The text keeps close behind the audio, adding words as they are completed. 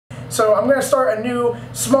So I'm going to start a new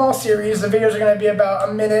small series. The videos are going to be about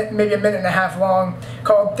a minute, maybe a minute and a half long,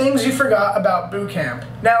 called Things You Forgot About Boot Camp.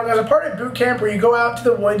 Now, there's a part of boot camp where you go out to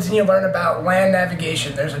the woods and you learn about land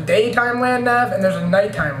navigation. There's a daytime land nav and there's a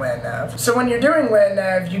nighttime land nav. So when you're doing land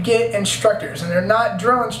nav, you get instructors, and they're not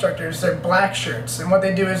drill instructors, they're black shirts. And what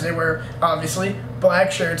they do is they wear, obviously,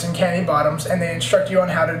 black shirts and candy bottoms, and they instruct you on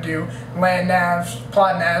how to do land navs,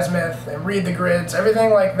 plot and azimuth, and read the grids,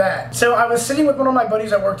 everything like that. So I was sitting with one of my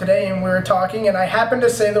buddies at work today, and we were talking, and I happened to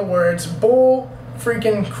say the words bull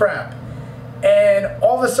freaking crap. And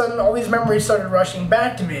all of a sudden, all these memories started rushing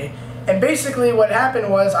back to me. And basically what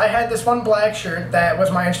happened was I had this one black shirt that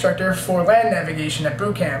was my instructor for land navigation at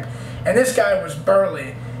boot camp, and this guy was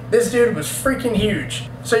burly. This dude was freaking huge.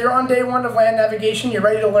 So you're on day one of land navigation, you're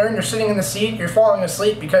ready to learn, you're sitting in the seat, you're falling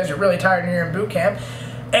asleep because you're really tired and you're in boot camp,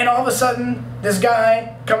 and all of a sudden, this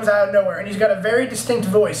guy comes out of nowhere, and he's got a very distinct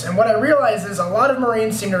voice, and what I realize is a lot of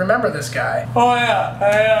Marines seem to remember this guy. Oh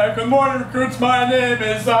yeah, good morning recruits, my name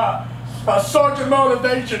is Sergeant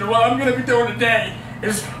Motivation. What I'm going to be doing today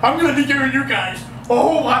is I'm going to be giving you guys a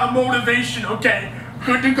whole lot of motivation, okay?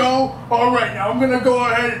 Good to go? Alright, now I'm going to go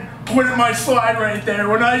ahead and put in my slide right there.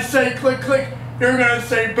 When I say click, click, you're going to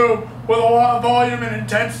say boom with a lot of volume and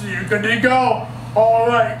intensity. You're good to go?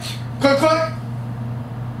 Alright. Click, click.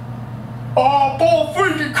 Oh, bull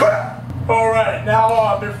freaking crap! Alright,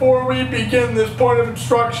 now before we begin this point of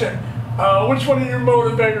instruction, which one of your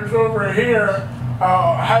motivators over here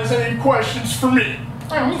has any questions for me?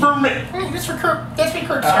 For me. This recruit,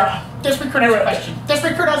 sir. This recruit has a question. This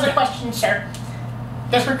recruit has a question, sir.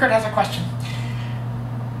 This recruit has a question.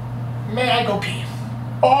 May I go pee?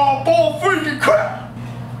 Oh, bull freaking crap!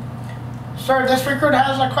 Sir, this recruit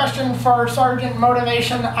has a question for Sergeant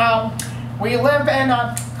Motivation. We live in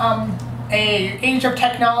a age of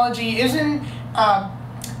technology. Isn't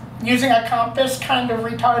using a compass kind of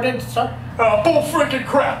retarded, sir? Bull freaking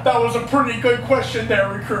crap! That was a pretty good question there,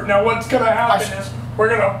 recruit. Now what's gonna happen is we're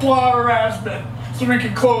gonna plot our azimuth so we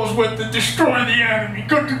can close with the destroy the enemy.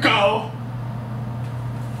 Good to go.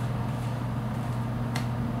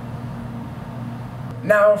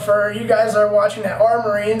 Now, for you guys that are watching that are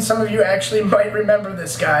Marines, some of you actually might remember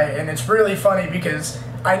this guy, and it's really funny because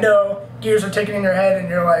I know gears are ticking in your head and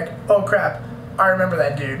you're like, oh crap, I remember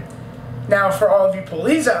that dude. Now, for all of you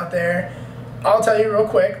police out there, I'll tell you real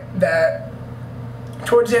quick that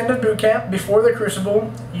towards the end of boot camp, before the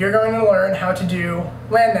Crucible, you're going to learn how to do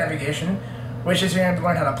land navigation, which is you're going to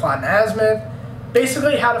learn how to plot an azimuth,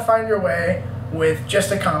 basically how to find your way with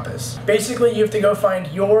just a compass. Basically, you have to go find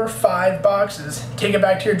your 5 boxes, take it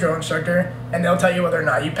back to your drill instructor, and they'll tell you whether or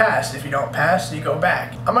not you passed. If you don't pass, you go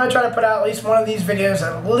back. I'm going to try to put out at least one of these videos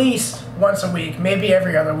at least once a week, maybe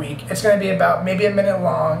every other week. It's going to be about maybe a minute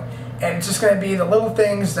long, and it's just going to be the little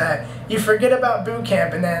things that you forget about boot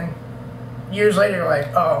camp, and then years later you're like,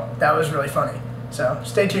 oh, that was really funny. So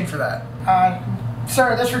stay tuned for that.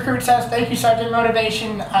 Sir, this recruit says, thank you, Sergeant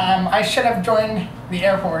Motivation. I should have joined the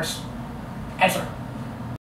Air Force. Yes, sir.